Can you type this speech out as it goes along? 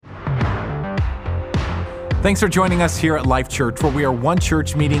Thanks for joining us here at Life Church, where we are one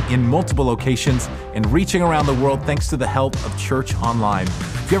church meeting in multiple locations and reaching around the world thanks to the help of Church Online.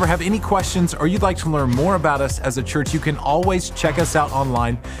 If you ever have any questions or you'd like to learn more about us as a church, you can always check us out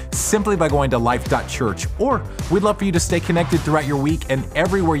online simply by going to life.church. Or we'd love for you to stay connected throughout your week and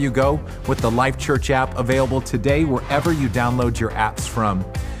everywhere you go with the Life Church app, available today wherever you download your apps from.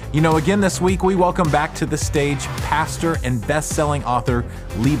 You know, again this week, we welcome back to the stage pastor and best-selling author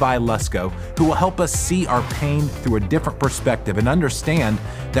Levi Lusko, who will help us see our pain through a different perspective and understand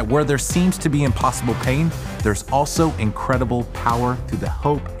that where there seems to be impossible pain, there's also incredible power through the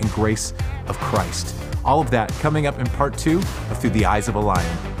hope and grace of Christ. All of that coming up in part 2 of Through the Eyes of a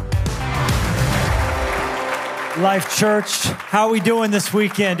Lion. Life Church, how are we doing this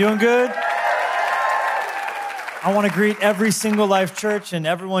weekend? Doing good? I want to greet every single Life Church and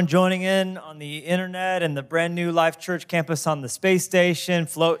everyone joining in on the internet and the brand new Life Church campus on the space station.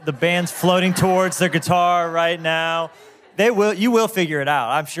 The band's floating towards their guitar right now. You will figure it out,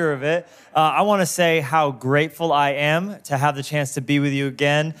 I'm sure of it. I want to say how grateful I am to have the chance to be with you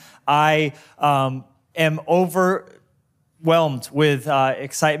again. I am overwhelmed with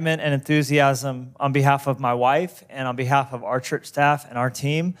excitement and enthusiasm on behalf of my wife and on behalf of our church staff and our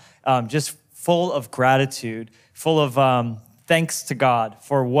team, just full of gratitude, full of thanks to God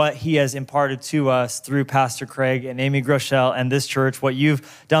for what he has imparted to us through Pastor Craig and Amy Groeschel and this church, what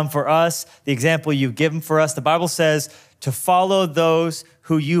you've done for us, the example you've given for us. The Bible says to follow those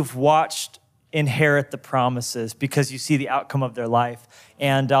who you've watched inherit the promises because you see the outcome of their life.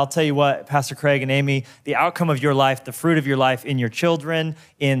 And I'll tell you what, Pastor Craig and Amy, the outcome of your life, the fruit of your life in your children,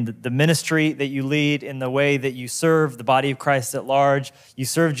 in the ministry that you lead, in the way that you serve the body of Christ at large, you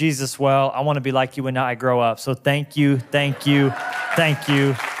serve Jesus well. I want to be like you when I grow up. So thank you so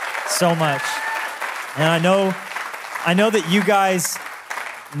much. And I know that you guys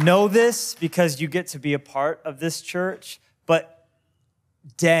know this because you get to be a part of this church, but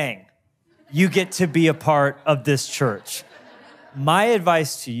dang, you get to be a part of this church. My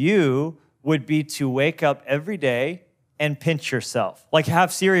advice to you would be to wake up every day and pinch yourself. Like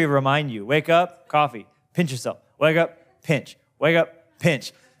have Siri remind you, wake up, coffee, pinch yourself. Wake up, pinch. Wake up,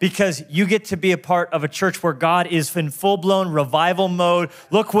 pinch. Because you get to be a part of a church where God is in full-blown revival mode.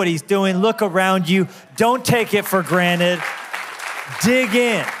 Look what he's doing. Look around you. Don't take it for granted. Dig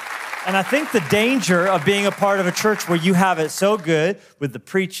in. And I think the danger of being a part of a church where you have it so good with the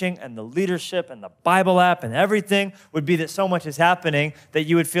preaching and the leadership and the Bible app and everything would be that so much is happening that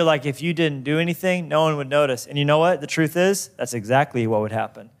you would feel like if you didn't do anything, no one would notice. And you know what? The truth is, that's exactly what would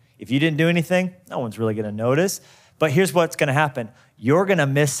happen. If you didn't do anything, no one's really going to notice. But here's what's going to happen. You're going to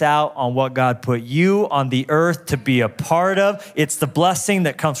miss out on what God put you on the earth to be a part of. It's the blessing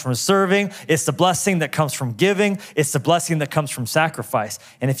that comes from serving. It's the blessing that comes from giving. It's the blessing that comes from sacrifice.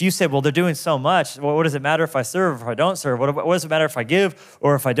 And if you say, well, they're doing so much, well, what does it matter if I serve or if I don't serve? What does it matter if I give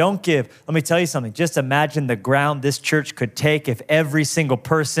or if I don't give? Let me tell you something. Just imagine the ground this church could take if every single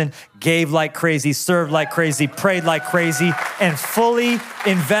person gave like crazy, served like crazy, prayed like crazy, and fully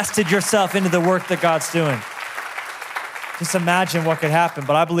invested yourself into the work that God's doing. Just imagine what could happen.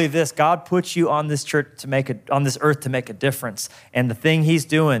 But I believe this: God puts you on this church on this earth to make a difference. And the thing he's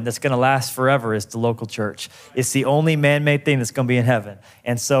doing that's going to last forever is the local church. It's the only man-made thing that's going to be in heaven.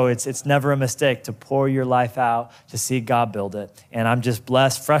 And so it's never a mistake to pour your life out to see God build it. And I'm just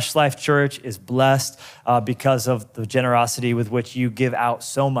blessed. Fresh Life Church is blessed because of the generosity with which you give out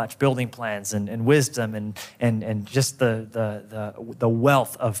so much, building plans and wisdom and just the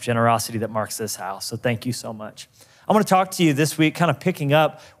wealth of generosity that marks this house. So thank you so much. I want to talk to you this week, kind of picking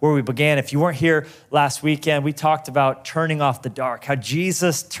up where we began. If you weren't here last weekend, we talked about turning off the dark, how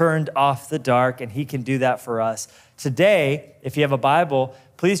Jesus turned off the dark, and he can do that for us. Today, if you have a Bible,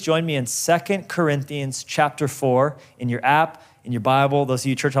 please join me in 2 Corinthians chapter 4 in your app, in your Bible. Those of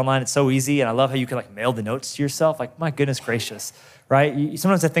you Church Online, it's so easy, and I love how you can mail the notes to yourself. My goodness gracious, right?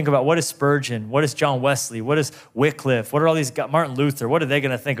 Sometimes I think about what is Spurgeon, what is John Wesley, what is Wycliffe, what are all these guys, Martin Luther, what are they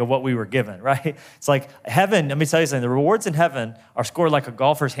going to think of what we were given, right? It's like heaven, let me tell you something, the rewards in heaven are scored like a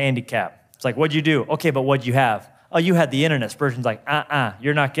golfer's handicap. It's like, what'd you do? Okay, but what'd you have? Oh, you had the internet. Spurgeon's like,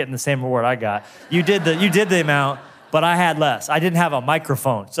 you're not getting the same reward I got. You did the amount, but I had less. I didn't have a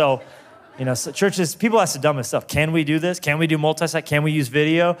microphone. So churches, people ask the dumbest stuff. Can we do this? Can we do multi-site? Can we use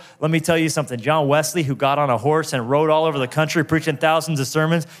video? Let me tell you something. John Wesley, who got on a horse and rode all over the country preaching thousands of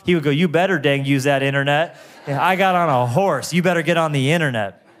sermons, he would go, you better dang use that internet. Yeah, I got on a horse. You better get on the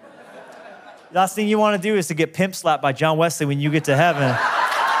internet. Last thing you want to do is to get pimp slapped by John Wesley when you get to heaven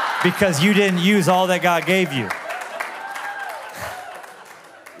because you didn't use all that God gave you.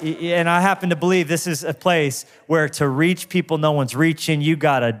 And I happen to believe this is a place where to reach people no one's reaching, you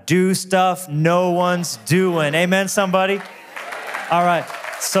gotta do stuff no one's doing. Amen, somebody? All right,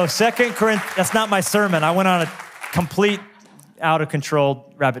 so 2 Corinthians, that's not my sermon. I went on a complete out of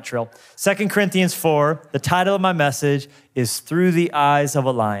control rabbit trail. 2 Corinthians 4, the title of my message is Through the Eyes of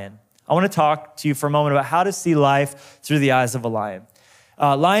a Lion. I wanna talk to you for a moment about how to see life through the eyes of a lion.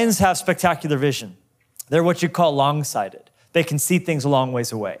 Lions have spectacular vision. They're what you call long-sighted. They can see things a long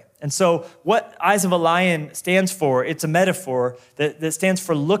ways away. And so what Eyes of a Lion stands for, it's a metaphor that stands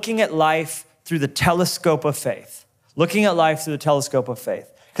for looking at life through the telescope of faith. Looking at life through the telescope of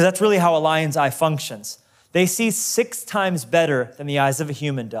faith. Because that's really how a lion's eye functions. They see 6 times better than the eyes of a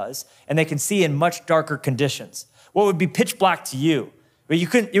human does, and they can see in much darker conditions. What would be pitch black to you, but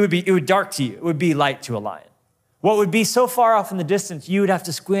it would be dark to you. It would be light to a lion. What would be so far off in the distance, you would have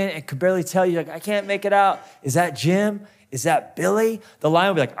to squint and could barely tell. You're like, I can't make it out. Is that Jim? Is that Billy? The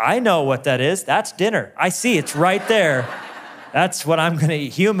lion would be like, I know what that is. That's dinner. I see, it's right there. That's what I'm gonna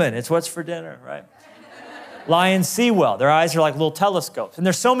eat. Human, it's what's for dinner, right? Lions see well. Their eyes are like little telescopes. And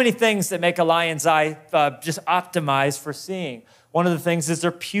there's so many things that make a lion's eye just optimized for seeing. One of the things is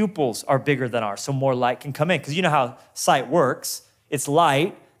their pupils are bigger than ours, so more light can come in. Because you know how sight works. It's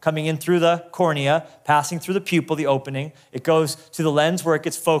light coming in through the cornea, passing through the pupil, the opening. It goes to the lens where it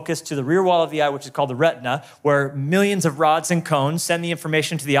gets focused to the rear wall of the eye, which is called the retina, where millions of rods and cones send the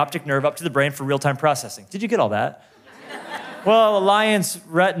information to the optic nerve up to the brain for real-time processing. Did you get all that? Well, a lion's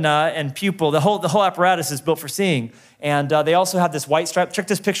retina and pupil, the whole apparatus is built for seeing. And they also have this white stripe. Check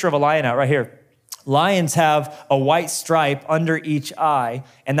this picture of a lion out right here. Lions have a white stripe under each eye,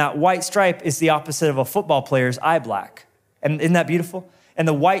 and that white stripe is the opposite of a football player's eye black. And isn't that beautiful? And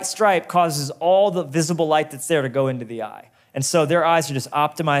the white stripe causes all the visible light that's there to go into the eye. And so their eyes are just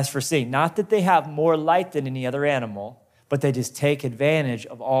optimized for seeing. Not that they have more light than any other animal, but they just take advantage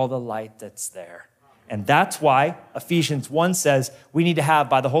of all the light that's there. And that's why Ephesians 1 says we need to have,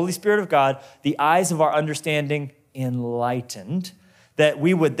 by the Holy Spirit of God, the eyes of our understanding enlightened, that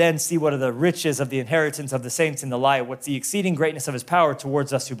we would then see what are the riches of the inheritance of the saints in the light, what's the exceeding greatness of his power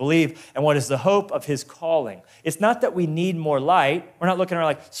towards us who believe, and what is the hope of his calling. It's not that we need more light. We're not looking around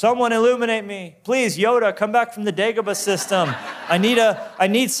like, someone illuminate me. Please, Yoda, come back from the Dagobah system. I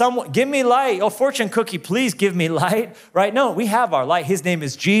need someone, give me light. Oh, fortune cookie, please give me light, right? No, we have our light. His name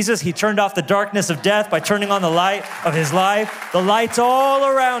is Jesus. He turned off the darkness of death by turning on the light of his life. The light's all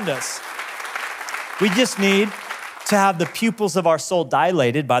around us. We just need to have the pupils of our soul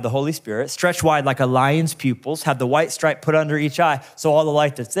dilated by the Holy Spirit, stretch wide like a lion's pupils, have the white stripe put under each eye, so all the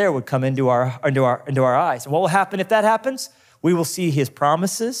light that's there would come into our eyes. And what will happen if that happens? We will see his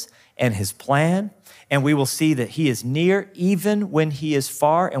promises and his plan, and we will see that he is near even when he is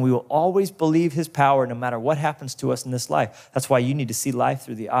far, and we will always believe his power no matter what happens to us in this life. That's why you need to see life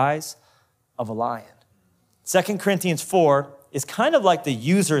through the eyes of a lion. 2 Corinthians 4 is kind of like the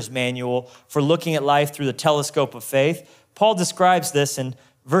user's manual for looking at life through the telescope of faith. Paul describes this in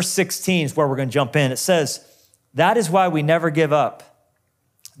verse 16 is where we're going to jump in. It says, that is why we never give up.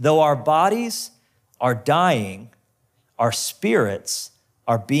 Though our bodies are dying, our spirits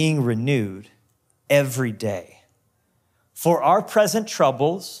are being renewed every day. For our present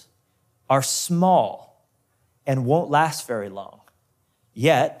troubles are small and won't last very long.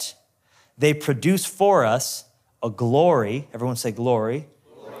 Yet they produce for us a glory, everyone say glory,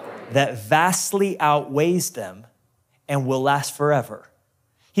 that vastly outweighs them and will last forever.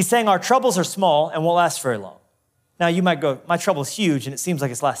 He's saying our troubles are small and won't last very long. Now you might go, my trouble's huge and it seems like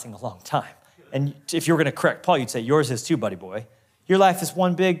it's lasting a long time. And if you were gonna correct Paul, you'd say, yours is too, buddy boy. Your life is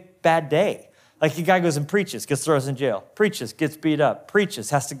one big bad day. Like the guy goes and preaches, gets thrown in jail, preaches, gets beat up,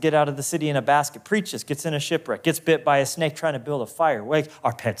 preaches, has to get out of the city in a basket, preaches, gets in a shipwreck, gets bit by a snake trying to build a fire. Like,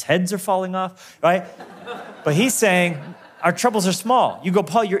 our pets' heads are falling off, right? But he's saying, our troubles are small. You go,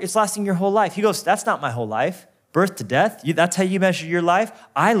 Paul, it's lasting your whole life. He goes, that's not my whole life. Birth to death, that's how you measure your life?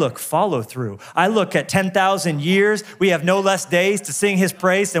 I look follow through. I look at 10,000 years. We have no less days to sing his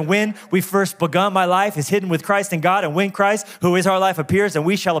praise than when we first begun. My life is hidden with Christ in God, and when Christ, who is our life, appears, and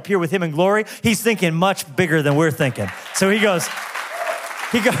we shall appear with him in glory. He's thinking much bigger than we're thinking. So he goes,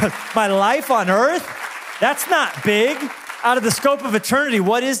 my life on earth? That's not big. Out of the scope of eternity,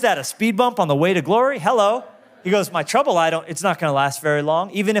 what is that? A speed bump on the way to glory? Hello. He goes, my trouble, it's not gonna last very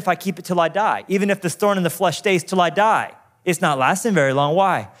long, even if I keep it till I die. Even if this thorn in the flesh stays till I die, it's not lasting very long.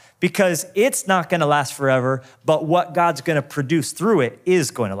 Why? Because it's not gonna last forever, but what God's gonna produce through it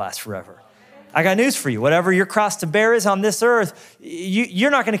is going to last forever. I got news for you. Whatever your cross to bear is on this earth,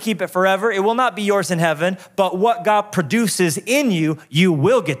 you're not going to keep it forever. It will not be yours in heaven, but what God produces in you, you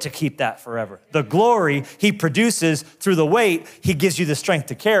will get to keep that forever. The glory he produces through the weight, he gives you the strength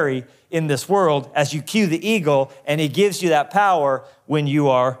to carry in this world as you cue the eagle, and he gives you that power when you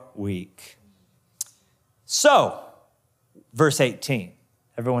are weak. So, verse 18,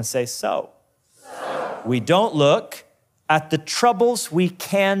 everyone say so. We don't look at the troubles we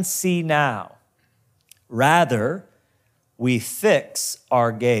can see now. Rather, we fix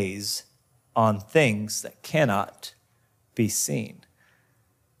our gaze on things that cannot be seen.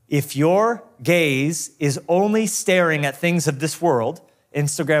 If your gaze is only staring at things of this world,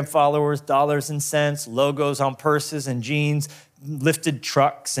 Instagram followers, dollars and cents, logos on purses and jeans, lifted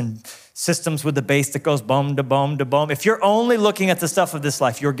trucks and systems with the bass that goes boom to boom to boom. If you're only looking at the stuff of this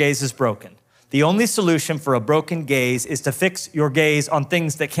life, your gaze is broken. The only solution for a broken gaze is to fix your gaze on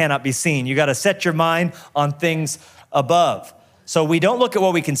things that cannot be seen. You got to set your mind on things above. So we don't look at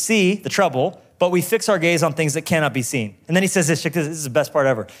what we can see, the trouble, but we fix our gaze on things that cannot be seen. And then he says this is the best part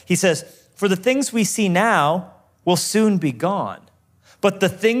ever. He says, for the things we see now will soon be gone, but the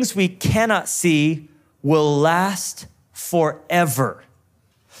things we cannot see will last forever.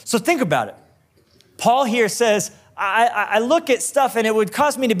 So think about it. Paul here says, I look at stuff and it would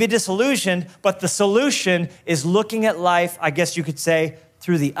cause me to be disillusioned, but the solution is looking at life, I guess you could say,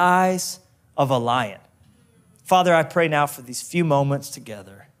 through the eyes of a lion. Father, I pray now for these few moments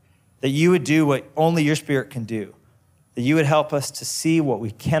together that you would do what only your Spirit can do, that you would help us to see what we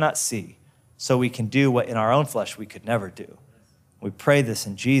cannot see so we can do what in our own flesh we could never do. We pray this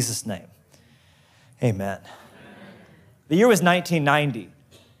in Jesus' name. Amen. The year was 1990.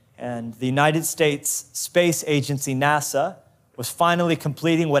 And the United States Space Agency, NASA, was finally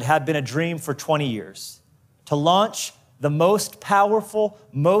completing what had been a dream for 20 years, to launch the most powerful,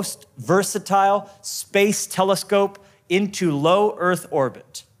 most versatile space telescope into low Earth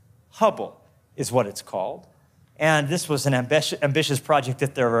orbit. Hubble is what it's called. And this was an ambitious project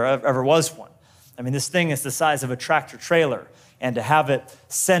if there ever was one. I mean, this thing is the size of a tractor trailer, and to have it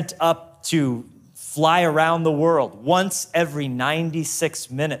sent up to fly around the world once every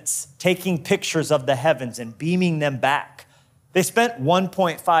 96 minutes, taking pictures of the heavens and beaming them back. They spent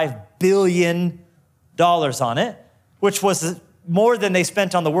 $1.5 billion on it, which was more than they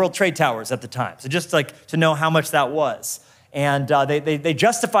spent on the World Trade Towers at the time. So just like to know how much that was. And they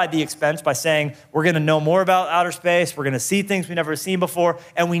justified the expense by saying, we're gonna know more about outer space, we're gonna see things we've never seen before,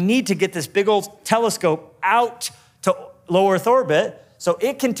 and we need to get this big old telescope out to low Earth orbit so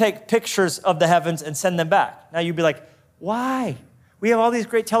it can take pictures of the heavens and send them back. Now you'd be like, why? We have all these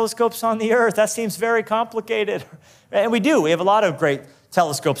great telescopes on the earth. That seems very complicated. And we do. We have a lot of great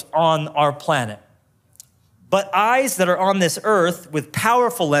telescopes on our planet. But eyes that are on this earth with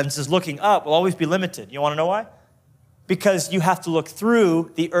powerful lenses looking up will always be limited. You want to know why? Because you have to look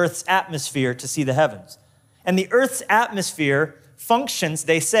through the earth's atmosphere to see the heavens. And the earth's atmosphere functions,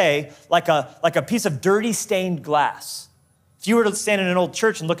 they say, like a piece of dirty stained glass. If you were to stand in an old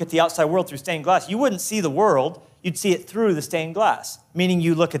church and look at the outside world through stained glass, you wouldn't see the world, you'd see it through the stained glass, meaning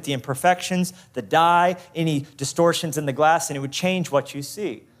you look at the imperfections, the dye, any distortions in the glass, and it would change what you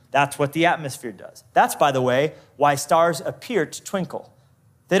see. That's what the atmosphere does. That's, by the way, why stars appear to twinkle.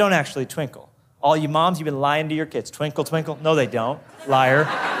 They don't actually twinkle. All you moms, you've been lying to your kids. Twinkle, twinkle. No, they don't. Liar.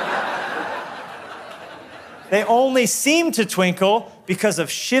 They only seem to twinkle because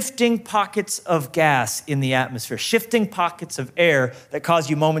of shifting pockets of gas in the atmosphere, shifting pockets of air that cause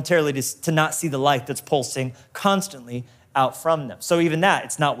you momentarily to not see the light that's pulsing constantly out from them. So even that,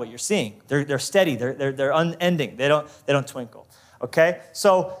 it's not what you're seeing. They're steady. They're unending. They don't twinkle. Okay.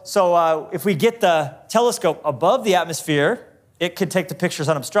 So if we get the telescope above the atmosphere, it could take the pictures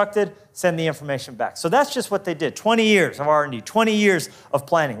unobstructed, send the information back. So that's just what they did. 20 years of R&D, 20 years of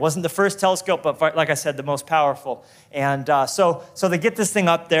planning. Wasn't the first telescope, but like I said, the most powerful. And so they get this thing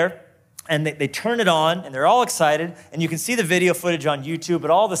up there, and they turn it on, and they're all excited. And you can see the video footage on YouTube, but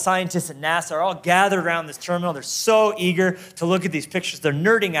all the scientists at NASA are all gathered around this terminal. They're so eager to look at these pictures. They're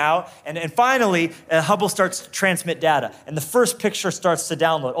nerding out. And finally, Hubble starts to transmit data. And the first picture starts to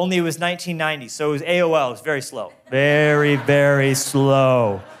download. Only it was 1990, so it was AOL. It was very slow. Very, very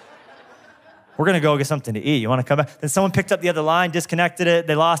slow. We're going to go get something to eat. You want to come back? Then someone picked up the other line, disconnected it.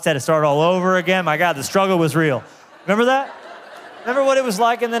 They lost it. Had to start all over again. My God, the struggle was real. Remember that? Remember what it was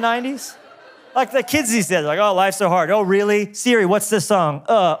like in the 90s? Like the kids these days, like, oh, life's so hard. Oh, really? Siri, what's this song?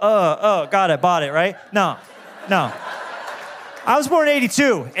 Got it, bought it, right? No. I was born in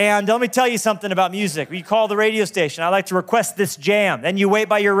 82, and let me tell you something about music. You call the radio station, I'd like to request this jam. Then you wait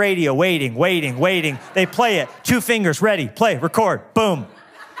by your radio, waiting. They play it, 2 fingers, ready, play, record, boom.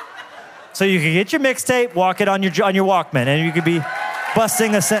 So you could get your mixtape, walk it on your Walkman, and you could be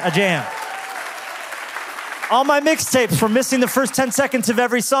busting a jam. All my mixtapes were missing the first 10 seconds of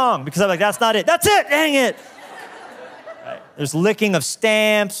every song because I'm like, that's not it. That's it, dang it. Right. There's licking of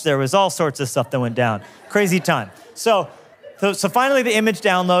stamps. There was all sorts of stuff that went down. Crazy time. So finally the image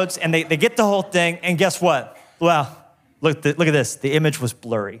downloads and they get the whole thing, and guess what? Well, look at this. The image was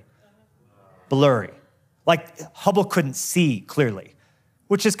blurry. Blurry. Like Hubble couldn't see clearly,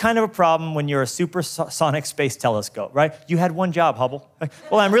 which is kind of a problem when you're a supersonic space telescope, right? You had one job, Hubble.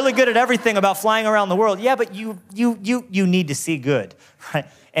 Well, I'm really good at everything about flying around the world. Yeah, but you need to see good, right?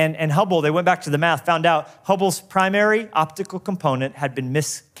 And Hubble, they went back to the math, found out Hubble's primary optical component had been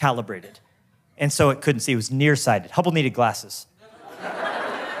miscalibrated. And so it couldn't see, it was nearsighted. Hubble needed glasses.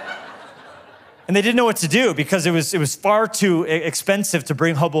 And they didn't know what to do because it was far too expensive to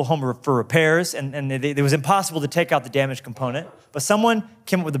bring Hubble home for repairs, and it was impossible to take out the damaged component. But someone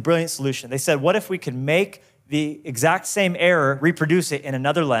came up with a brilliant solution. They said, what if we could make the exact same error, reproduce it in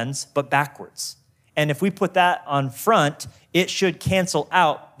another lens, but backwards? And if we put that on front, it should cancel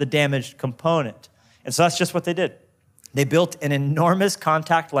out the damaged component. And so that's just what they did. They built an enormous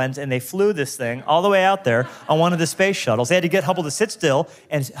contact lens, and they flew this thing all the way out there on one of the space shuttles. They had to get Hubble to sit still,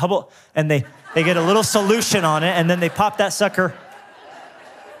 and they get a little solution on it, and then they pop that sucker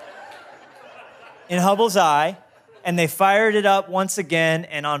in Hubble's eye, and they fired it up once again,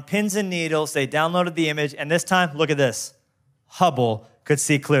 and on pins and needles, they downloaded the image, and this time, look at this. Hubble could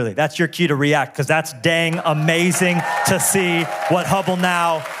see clearly. That's your cue to react, because that's dang amazing to see what Hubble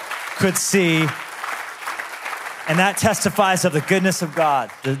now could see. And that testifies of the goodness of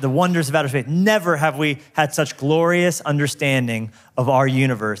God, the wonders of outer space. Never have we had such glorious understanding of our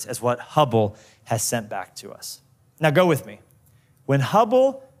universe as what Hubble has sent back to us. Now go with me. When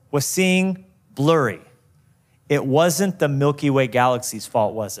Hubble was seeing blurry, it wasn't the Milky Way galaxy's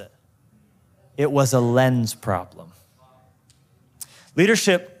fault, was it? It was a lens problem.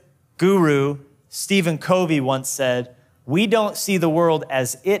 Leadership guru Stephen Covey once said, "We don't see the world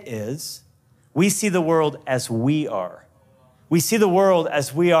as it is. We see the world as we are. We see the world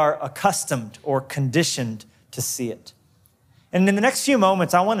as we are accustomed or conditioned to see it." And in the next few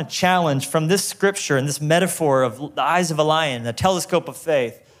moments, I want to challenge from this scripture and this metaphor of the eyes of a lion, the telescope of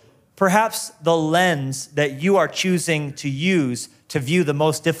faith, perhaps the lens that you are choosing to use to view the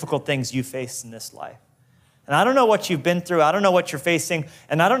most difficult things you face in this life. And I don't know what you've been through. I don't know what you're facing.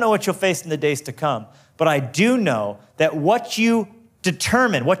 And I don't know what you'll face in the days to come. But I do know that what you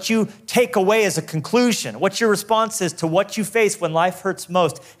determine, what you take away as a conclusion, what your response is to what you face when life hurts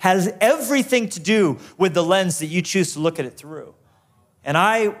most, has everything to do with the lens that you choose to look at it through. And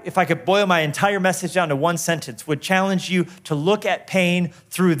if I could boil my entire message down to one sentence, would challenge you to look at pain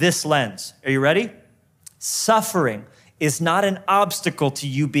through this lens. Are you ready? Suffering is not an obstacle to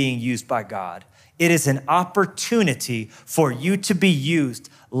you being used by God. It is an opportunity for you to be used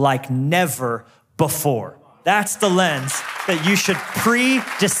like never before. That's the lens that you should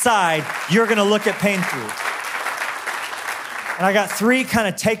decide you're going to look at pain through. And I got three kind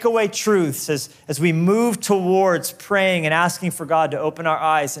of takeaway truths as we move towards praying and asking for God to open our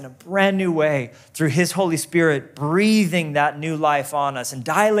eyes in a brand new way through His Holy Spirit, breathing that new life on us and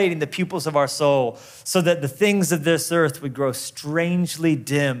dilating the pupils of our soul so that the things of this earth would grow strangely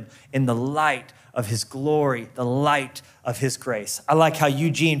dim in the light of His glory, the light of His grace. I like how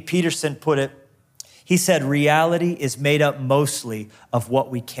Eugene Peterson put it. He said, reality is made up mostly of what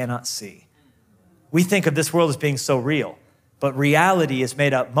we cannot see. We think of this world as being so real, but reality is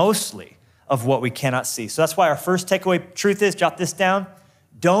made up mostly of what we cannot see. So that's why our first takeaway truth is, jot this down,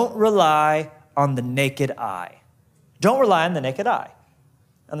 don't rely on the naked eye. Don't rely on the naked eye.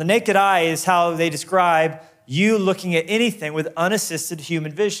 And the naked eye is how they describe you looking at anything with unassisted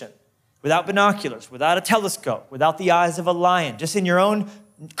human vision, without binoculars, without a telescope, without the eyes of a lion, just in your own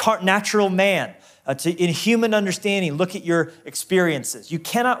natural man. In human understanding, look at your experiences. You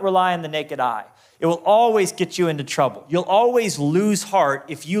cannot rely on the naked eye. It will always get you into trouble. You'll always lose heart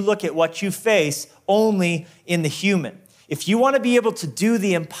if you look at what you face only in the human. If you want to be able to do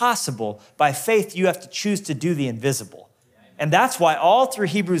the impossible, by faith, you have to choose to do the invisible. And that's why all through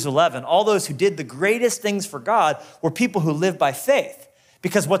Hebrews 11, all those who did the greatest things for God were people who lived by faith,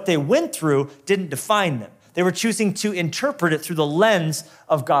 because what they went through didn't define them. They were choosing to interpret it through the lens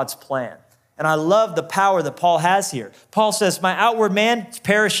of God's plan. And I love the power that Paul has here. Paul says, my outward man is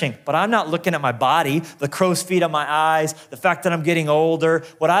perishing, but I'm not looking at my body, the crow's feet on my eyes, the fact that I'm getting older.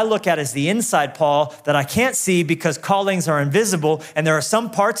 What I look at is the inside, Paul, that I can't see because callings are invisible. And there are some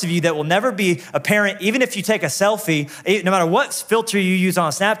parts of you that will never be apparent, even if you take a selfie, no matter what filter you use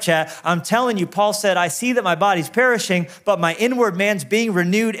on Snapchat. I'm telling you, Paul said, I see that my body's perishing, but my inward man's being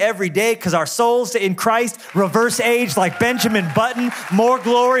renewed every day because our souls in Christ reverse age like Benjamin Button, more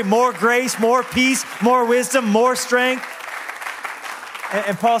glory, more grace, more peace, more wisdom, more strength.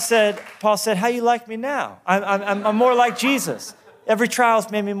 And Paul said, how you like me now? I'm more like Jesus. Every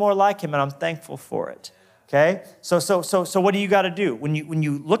trial's made me more like him, and I'm thankful for it. Okay? So what do you got to do? When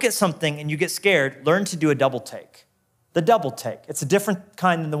you look at something and you get scared, learn to do a double take. The double take. It's a different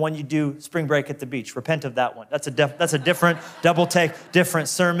kind than the one you do spring break at the beach. Repent of that one. That's a different double take, different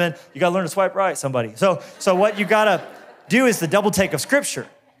sermon. You got to learn to swipe right, somebody. So what you got to do is the double take of Scripture.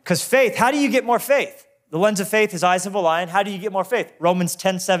 Because faith, how do you get more faith? The lens of faith is eyes of a lion. How do you get more faith? Romans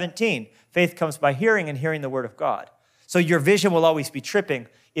 10:17. Faith comes by hearing and hearing the word of God. So your vision will always be tripping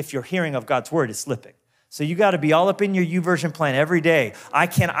if your hearing of God's word is slipping. So you got to be all up in your YouVersion plan every day. I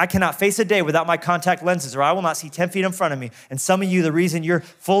cannot face a day without my contact lenses, or I will not see 10 feet in front of me. And some of you, the reason you're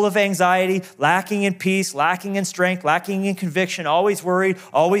full of anxiety, lacking in peace, lacking in strength, lacking in conviction, always worried,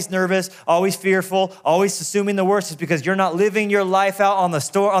 always nervous, always fearful, always assuming the worst is because you're not living your life out on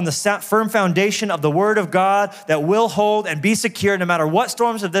the firm foundation of the word of God that will hold and be secure no matter what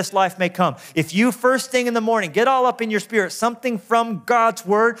storms of this life may come. If you first thing in the morning get all up in your spirit, something from God's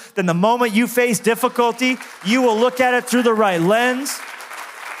word, then the moment you face difficulty, you will look at it through the right lens.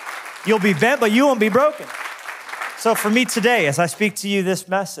 You'll be bent, but you won't be broken. So for me today, as I speak to you this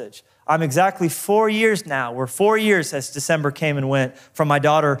message, I'm exactly 4 years now. We're 4 years as December came and went from my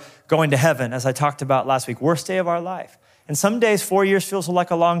daughter going to heaven, as I talked about last week. Worst day of our life. And some days, 4 years feels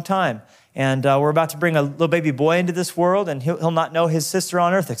like a long time. And we're about to bring a little baby boy into this world, and he'll not know his sister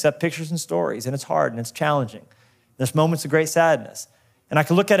on earth except pictures and stories. And it's hard and it's challenging. There's moments of great sadness. And I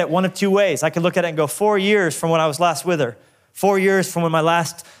could look at it one of two ways. I could look at it and go 4 years from when I was last with her. 4 years from when I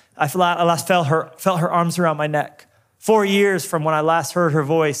last felt her arms around my neck. 4 years from when I last heard her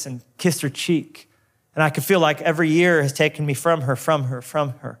voice and kissed her cheek. And I could feel like every year has taken me from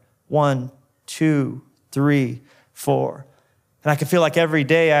her. 1, 2, 3, 4. And I could feel like every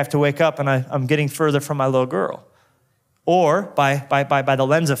day I have to wake up and I'm getting further from my little girl. Or by the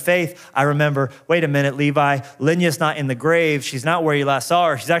lens of faith, I remember, wait a minute, Levi, Linya's not in the grave. She's not where you last saw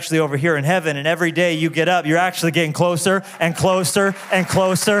her. She's actually over here in heaven. And every day you get up, you're actually getting closer and closer and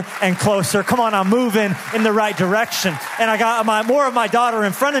closer and closer. Come on, I'm moving in the right direction. And I got more of my daughter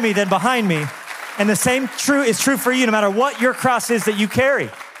in front of me than behind me. And the same is true for you, no matter what your cross is that you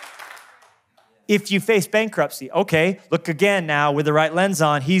carry. If you face bankruptcy, okay, look again now with the right lens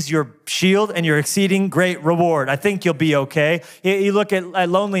on. He's your shield and your exceeding great reward. I think you'll be okay. You look at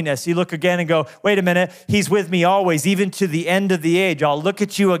loneliness. You look again and go, wait a minute, he's with me always, even to the end of the age. I'll look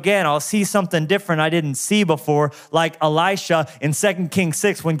at you again. I'll see something different I didn't see before, like Elisha in 2 Kings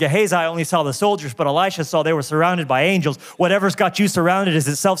 6, when Gehazi only saw the soldiers, but Elisha saw they were surrounded by angels. Whatever's got you surrounded is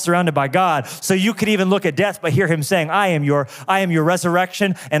itself surrounded by God. So you could even look at death, but hear him saying, I am your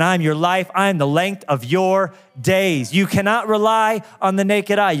resurrection, and I am your life. I am the length of your days. You cannot rely on the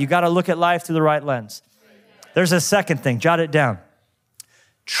naked eye. You got to look at life through the right lens. There's a second thing. Jot it down.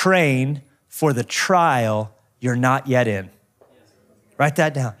 Train for the trial you're not yet in. Write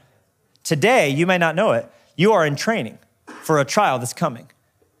that down. Today, you may not know it, you are in training for a trial that's coming.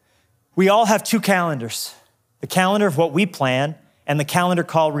 We all have two calendars. The calendar of what we plan and the calendar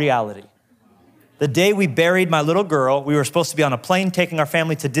called reality. The day we buried my little girl, we were supposed to be on a plane taking our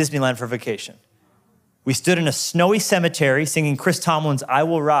family to Disneyland for vacation. We stood in a snowy cemetery singing Chris Tomlin's I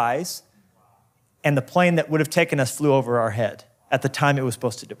Will Rise, and the plane that would have taken us flew over our head at the time it was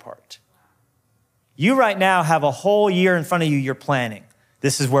supposed to depart. You right now have a whole year in front of you you're planning.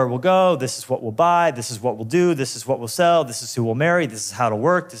 This is where we'll go, this is what we'll buy, this is what we'll do, this is what we'll sell, this is who we'll marry, this is how it'll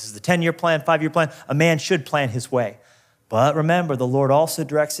work, this is the 10-year plan, 5-year plan. A man should plan his way. But remember, the Lord also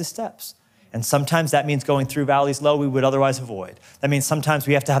directs his steps. And sometimes that means going through valleys low we would otherwise avoid. That means sometimes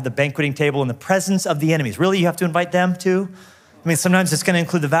we have to have the banqueting table in the presence of the enemies. Really, you have to invite them too? I mean, sometimes it's going to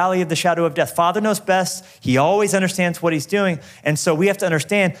include the valley of the shadow of death. Father knows best. He always understands what he's doing. And so we have to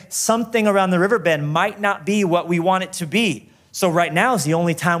understand something around the riverbend might not be what we want it to be. So right now is the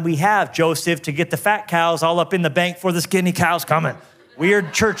only time we have, Joseph, to get the fat cows all up in the bank for the skinny cows coming.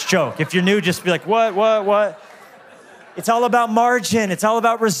 Weird church joke. If you're new, just be like, what? It's all about margin. It's all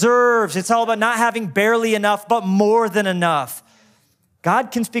about reserves. It's all about not having barely enough, but more than enough.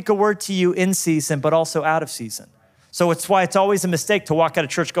 God can speak a word to you in season, but also out of season. So it's why it's always a mistake to walk out of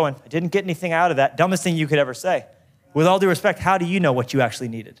church going, I didn't get anything out of that. Dumbest thing you could ever say. With all due respect, how do you know what you actually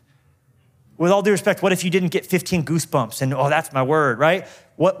needed? With all due respect, what if you didn't get 15 goosebumps and, oh, that's my word, right?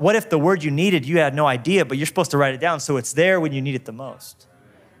 What if the word you needed, you had no idea, but you're supposed to write it down so it's there when you need it the most?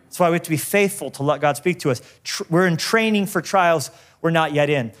 That's why we have to be faithful to let God speak to us. We're in training for trials we're not yet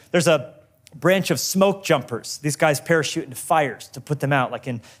in. There's a branch of smoke jumpers. These guys parachute into fires to put them out, like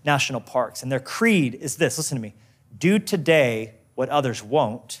in national parks. And their creed is this, listen to me, do today what others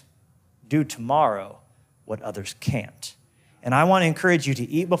won't, do tomorrow what others can't. And I want to encourage you to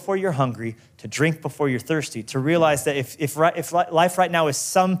eat before you're hungry, to drink before you're thirsty, to realize that if life right now is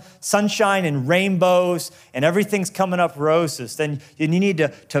some sunshine and rainbows and everything's coming up roses, then you need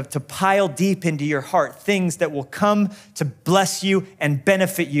to pile deep into your heart things that will come to bless you and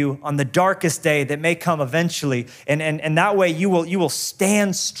benefit you on the darkest day that may come eventually. And that way you will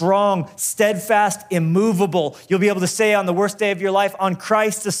stand strong, steadfast, immovable. You'll be able to say on the worst day of your life, on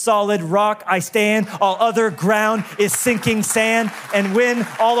Christ, the solid rock I stand, all other ground is sinking sand. And when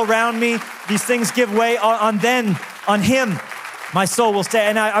all around me, these things give way on him, my soul will stay.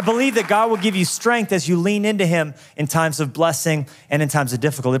 And I believe that God will give you strength as you lean into him in times of blessing and in times of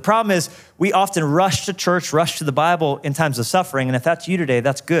difficulty. The problem is we often rush to church, rush to the Bible in times of suffering. And if that's you today,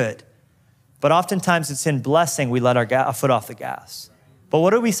 that's good. But oftentimes it's in blessing we let our foot off the gas. But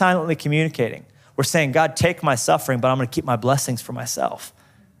what are we silently communicating? We're saying, God, take my suffering, but I'm going to keep my blessings for myself.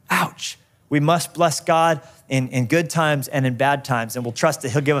 Ouch. We must bless God in good times and in bad times, and we'll trust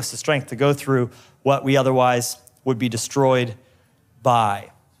that he'll give us the strength to go through what we otherwise would be destroyed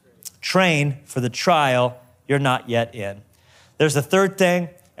by. Train for the trial you're not yet in. There's a third thing,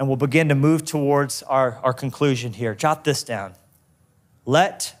 and we'll begin to move towards our conclusion here. Jot this down.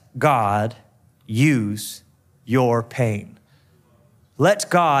 Let God use your pain. Let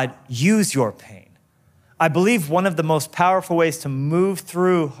God use your pain. I believe one of the most powerful ways to move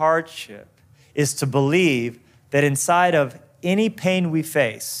through hardship is to believe that inside of any pain we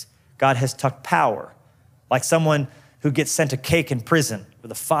face, God has tucked power, like someone who gets sent a cake in prison with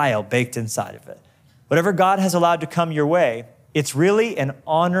a file baked inside of it. Whatever God has allowed to come your way, it's really an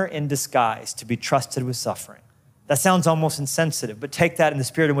honor in disguise to be trusted with suffering. That sounds almost insensitive, but take that in the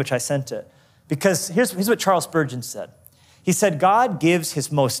spirit in which I sent it. Because here's what Charles Spurgeon said. He said, God gives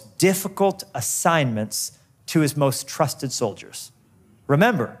his most difficult assignments to his most trusted soldiers.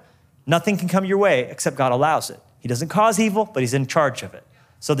 Remember, nothing can come your way except God allows it. He doesn't cause evil, but he's in charge of it.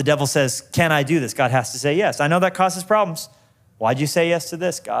 So the devil says, can I do this? God has to say yes. I know that causes problems. Why'd you say yes to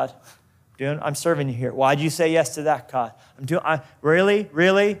this, God? I'm serving you here. Why'd you say yes to that, God? Really?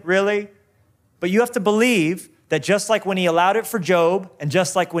 But you have to believe that just like when he allowed it for Job, and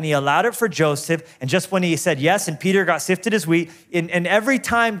just like when he allowed it for Joseph, and just when he said yes, and Peter got sifted as wheat, and every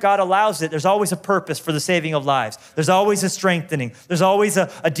time God allows it, there's always a purpose for the saving of lives. There's always a strengthening. There's always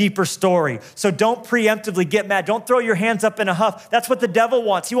a deeper story. So don't preemptively get mad. Don't throw your hands up in a huff. That's what the devil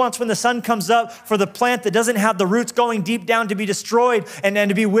wants. He wants when the sun comes up for the plant that doesn't have the roots going deep down to be destroyed and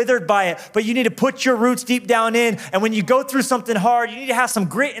to be withered by it. But you need to put your roots deep down in, and when you go through something hard, you need to have some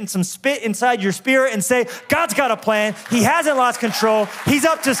grit and some spit inside your spirit and say, God's got a plan. He hasn't lost control. He's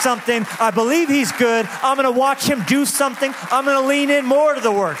up to something. I believe he's good. I'm going to watch him do something. I'm going to lean in more to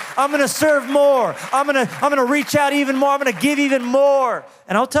the work. I'm going to serve more. I'm going to reach out even more. I'm going to give even more.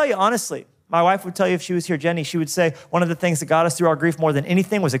 And I'll tell you honestly, my wife would tell you if she was here, Jenny, she would say one of the things that got us through our grief more than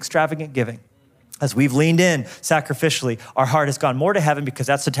anything was extravagant giving. As we've leaned in sacrificially, our heart has gone more to heaven because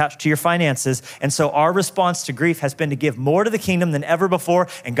that's attached to your finances. And so our response to grief has been to give more to the kingdom than ever before.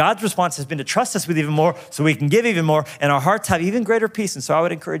 And God's response has been to trust us with even more so we can give even more. And our hearts have even greater peace. And so I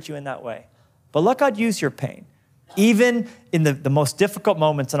would encourage you in that way. But let God use your pain. Even in the most difficult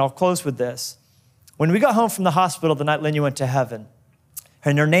moments, and I'll close with this. When we got home from the hospital the night Linya went to heaven,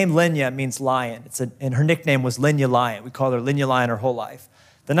 and her name Linya means lion. And her nickname was Linya Lion. We called her Linya Lion her whole life.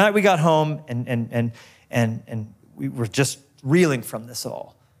 The night we got home and we were just reeling from this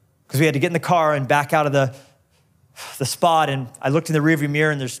all because we had to get in the car and back out of the spot. And I looked in the rearview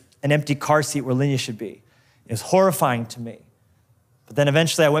mirror and there's an empty car seat where Linya should be. It was horrifying to me. But then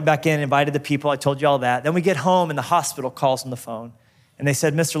eventually I went back in and invited the people. I told you all that. Then we get home and the hospital calls on the phone. And they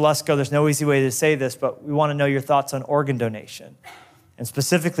said, Mr. Lusko, there's no easy way to say this, but we want to know your thoughts on organ donation. And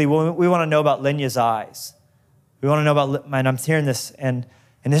specifically, we want to know about Linya's eyes. We want to know about, and I'm hearing this, and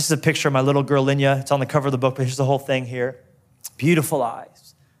this is a picture of my little girl, Linya. It's on the cover of the book, but here's the whole thing here. Beautiful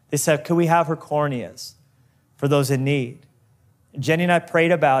eyes. They said, could we have her corneas for those in need? And Jenny and I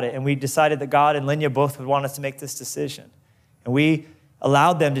prayed about it, and we decided that God and Linya both would want us to make this decision. And we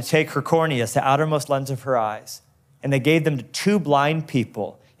allowed them to take her corneas, the outermost lens of her eyes, and they gave them to 2 blind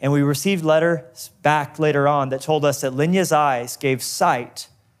people And we received letters back later on that told us that Linya's eyes gave sight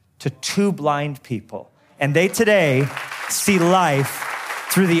to 2 blind people. And they today see life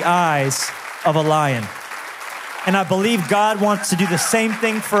through the eyes of a lion. And I believe God wants to do the same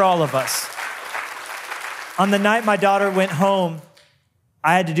thing for all of us. On the night my daughter went home,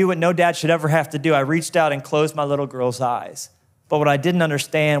 I had to do what no dad should ever have to do. I reached out and closed my little girl's eyes. But what I didn't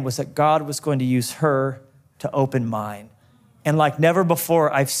understand was that God was going to use her to open mine. And like never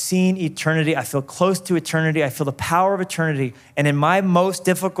before, I've seen eternity. I feel close to eternity. I feel the power of eternity. And in my most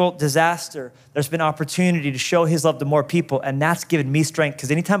difficult disaster, there's been opportunity to show his love to more people. And that's given me strength,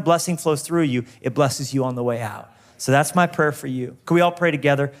 because anytime blessing flows through you, it blesses you on the way out. So that's my prayer for you. Can we all pray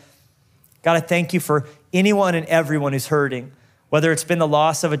together? God, I thank you for anyone and everyone who's hurting, whether it's been the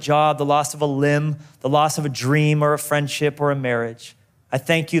loss of a job, the loss of a limb, the loss of a dream or a friendship or a marriage. I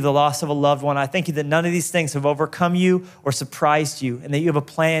thank you, the loss of a loved one. I thank you that none of these things have overcome you or surprised you, and that you have a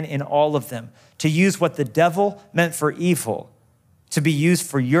plan in all of them to use what the devil meant for evil to be used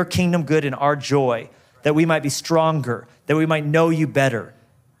for your kingdom good and our joy, that we might be stronger, that we might know you better.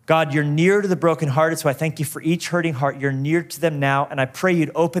 God, you're near to the brokenhearted, so I thank you for each hurting heart. You're near to them now, and I pray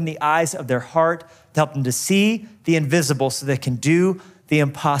you'd open the eyes of their heart to help them to see the invisible so they can do the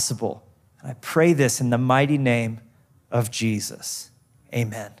impossible. And I pray this in the mighty name of Jesus.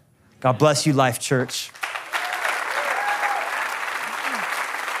 Amen. God bless you, Life Church.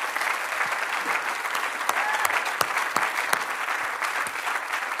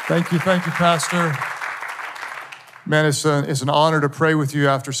 Thank you, Pastor. Man, it's an honor to pray with you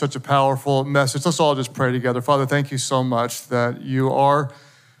after such a powerful message. Let's all just pray together. Father, thank you so much that you are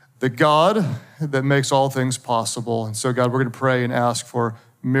the God that makes all things possible. And so, God, we're going to pray and ask for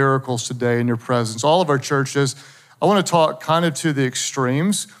miracles today in your presence. All of our churches, I want to talk kind of to the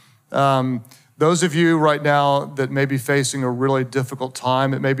extremes. Those of you right now that may be facing a really difficult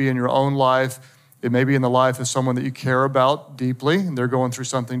time, it may be in your own life, it may be in the life of someone that you care about deeply, and they're going through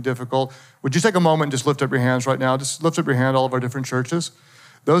something difficult. Would you take a moment and just lift up your hands right now? Just lift up your hand, all of our different churches.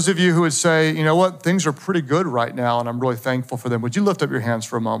 Those of you who would say, you know what, things are pretty good right now, and I'm really thankful for them. Would you lift up your hands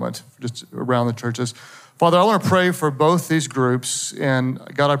for a moment, just around the churches? Father, I want to pray for both these groups, and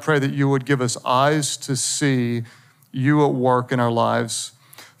God, I pray that you would give us eyes to see you at work in our lives.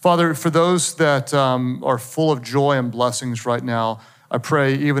 Father, for those that are full of joy and blessings right now, I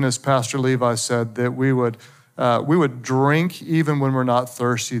pray, even as Pastor Levi said, that we would drink even when we're not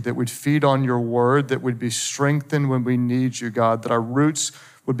thirsty, that we'd feed on your word, that we'd be strengthened when we need you, God, that our roots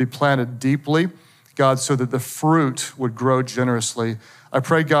would be planted deeply, God, so that the fruit would grow generously. I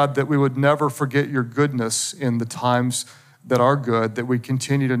pray, God, that we would never forget your goodness in the times that are good, that we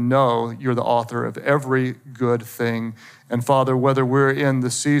continue to know you're the author of every good thing. And Father, whether we're in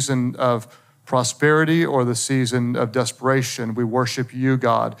the season of prosperity or the season of desperation, we worship you,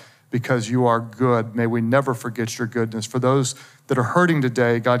 God, because you are good. May we never forget your goodness. For those that are hurting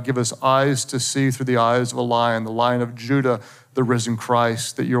today, God, give us eyes to see through the eyes of a lion, the Lion of Judah, the risen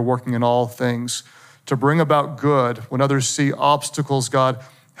Christ, that you're working in all things to bring about good. When others see obstacles, God,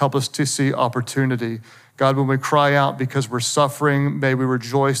 help us to see opportunity. God, when we cry out because we're suffering, may we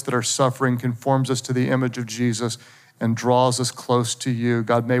rejoice that our suffering conforms us to the image of Jesus and draws us close to you.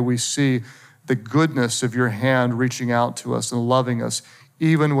 God, may we see the goodness of your hand reaching out to us and loving us,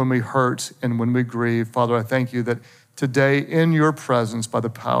 even when we hurt and when we grieve. Father, I thank you that today in your presence, by the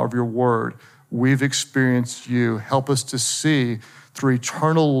power of your word, we've experienced you. Help us to see through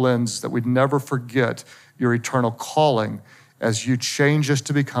eternal lens that we'd never forget your eternal calling as you change us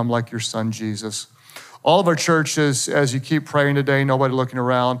to become like your son, Jesus. All of our churches, as you keep praying today, nobody looking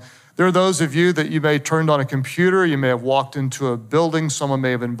around, there are those of you that you may have turned on a computer, you may have walked into a building, someone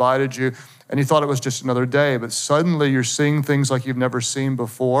may have invited you, and you thought it was just another day, but suddenly you're seeing things like you've never seen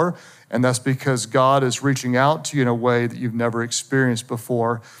before, and that's because God is reaching out to you in a way that you've never experienced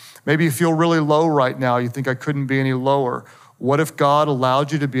before. Maybe you feel really low right now. You think I couldn't be any lower. What if God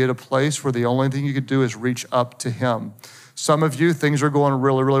allowed you to be at a place where the only thing you could do is reach up to him? Some of you, things are going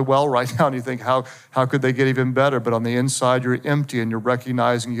really, really well right now, and you think, how could they get even better? But on the inside, you're empty, and you're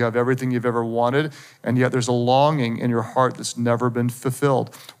recognizing you have everything you've ever wanted, and yet there's a longing in your heart that's never been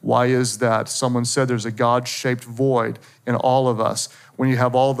fulfilled. Why is that? Someone said there's a God-shaped void in all of us. When you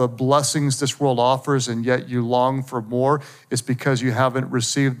have all the blessings this world offers, and yet you long for more, it's because you haven't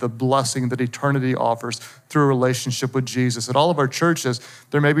received the blessing that eternity offers through a relationship with Jesus. At all of our churches,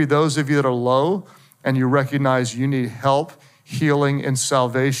 there may be those of you that are low, and you recognize you need help, healing, and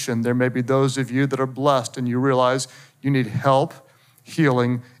salvation. There may be those of you that are blessed and you realize you need help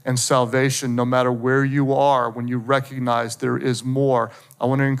healing, and salvation no matter where you are when you recognize there is more. I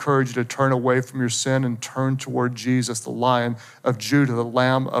want to encourage you to turn away from your sin and turn toward Jesus, the Lion of Judah, the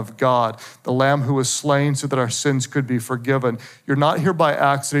Lamb of God, the Lamb who was slain so that our sins could be forgiven. You're not here by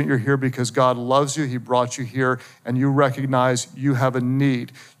accident. You're here because God loves you. He brought you here, and you recognize you have a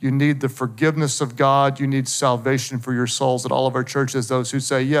need. You need the forgiveness of God. You need salvation for your souls. At all of our churches, those who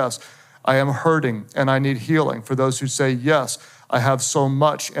say, yes, I am hurting and I need healing. For those who say, yes, I have so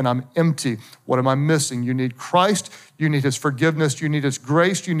much and I'm empty. What am I missing? You need Christ. You need his forgiveness. You need his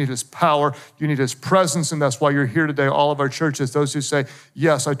grace. You need his power. You need his presence. And that's why you're here today. All of our churches, those who say,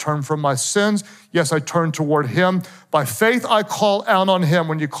 yes, I turn from my sins. Yes, I turn toward him. By faith, I call out on him.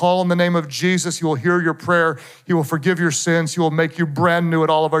 When you call on the name of Jesus, he will hear your prayer. He will forgive your sins. He will make you brand new.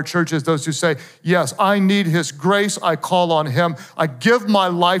 At all of our churches, those who say, yes, I need his grace. I call on him. I give my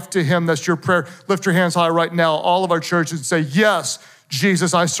life to him. That's your prayer. Lift your hands high right now. All of our churches and say, yes,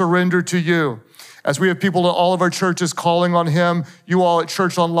 Jesus, I surrender to you. As we have people in all of our churches calling on him, you all at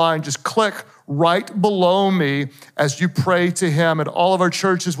Church Online, just click right below me as you pray to him. At all of our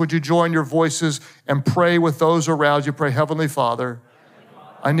churches, would you join your voices and pray with those around you? Pray, Heavenly Father,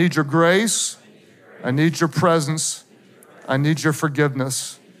 I need your grace. I need your presence. I need your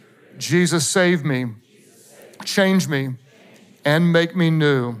forgiveness. Jesus, save me, change me, and make me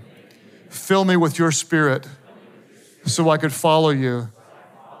new. Fill me with your Spirit so I could follow you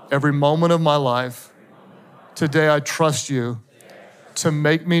every moment of my life. Today I trust you to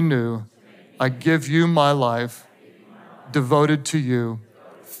make me new. I give you my life, devoted to you.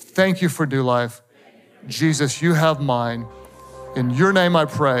 Thank you for new life. Jesus, you have mine. In your name I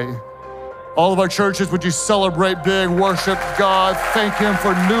pray. All of our churches, would you celebrate big, worship God, thank him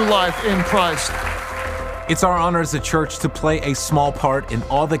for new life in Christ. It's our honor as a church to play a small part in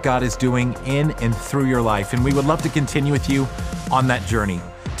all that God is doing in and through your life, and we would love to continue with you on that journey.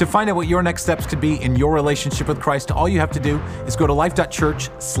 To find out what your next steps could be in your relationship with Christ, all you have to do is go to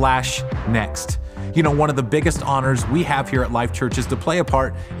life.church/next. You know, one of the biggest honors we have here at Life Church is to play a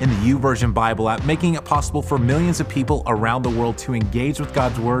part in the YouVersion Bible app, making it possible for millions of people around the world to engage with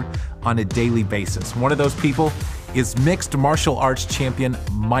God's Word on a daily basis. One of those people is mixed martial arts champion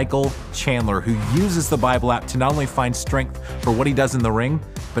Michael Chandler, who uses the Bible app to not only find strength for what he does in the ring,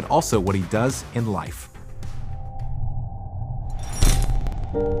 but also what he does in life.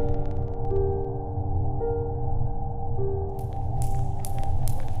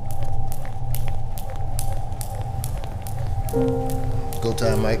 Go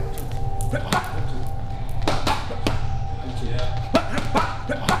time, Mike.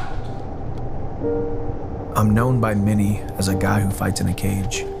 I'm known by many as a guy who fights in a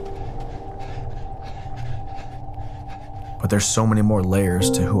cage. But there's so many more layers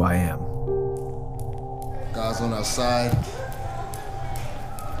to who I am. God's on our side.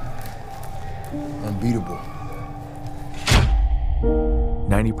 Unbeatable.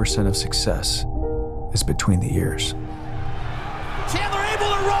 90% of success is between the ears. Chandler able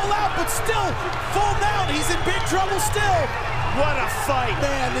to roll out, but still full mount. He's in big trouble still. What a fight.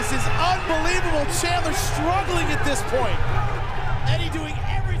 Man, this is unbelievable. Chandler struggling at this point. Eddie doing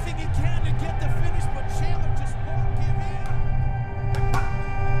everything he can to get the finish, but Chandler just won't give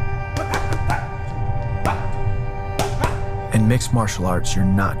in. In mixed martial arts, you're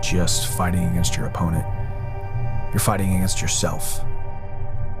not just fighting against your opponent. You're fighting against yourself.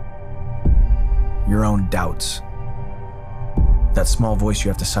 Your own doubts. That small voice you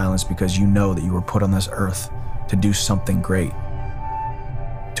have to silence because you know that you were put on this earth to do something great,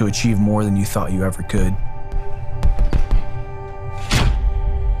 to achieve more than you thought you ever could.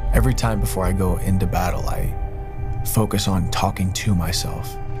 Every time before I go into battle, I focus on talking to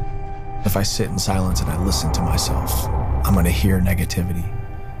myself. If I sit in silence and I listen to myself, I'm gonna hear negativity.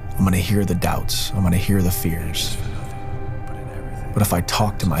 I'm gonna hear the doubts. I'm gonna hear the fears. But if I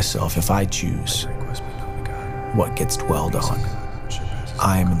talk to myself, if I choose what gets dwelled on,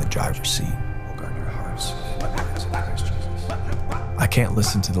 I am in the driver's seat. I can't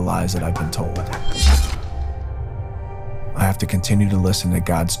listen to the lies that I've been told. I have to continue to listen to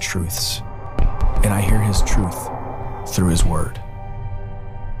God's truths, and I hear his truth through his word.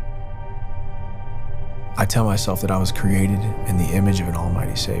 I tell myself that I was created in the image of an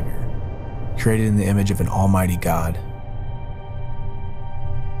almighty Savior, created in the image of an almighty God.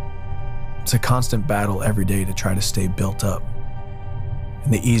 It's a constant battle every day to try to stay built up.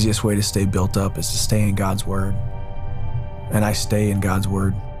 And the easiest way to stay built up is to stay in God's word. And I stay in God's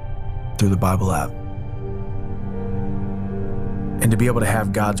word through the Bible app. And to be able to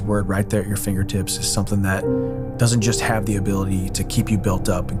have God's word right there at your fingertips is something that doesn't just have the ability to keep you built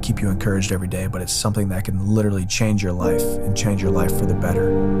up and keep you encouraged every day, but it's something that can literally change your life and change your life for the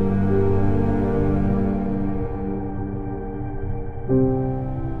better.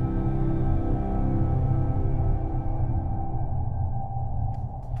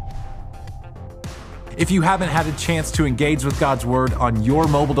 If you haven't had a chance to engage with God's Word on your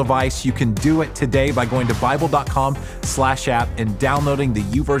mobile device, you can do it today by going to Bible.com/app and downloading the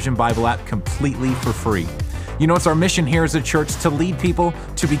YouVersion Bible app completely for free. You know, it's our mission here as a church to lead people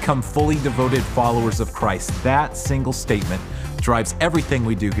to become fully devoted followers of Christ. That single statement drives everything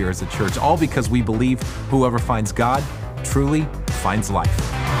we do here as a church, all because we believe whoever finds God truly finds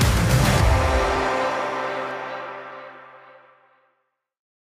life.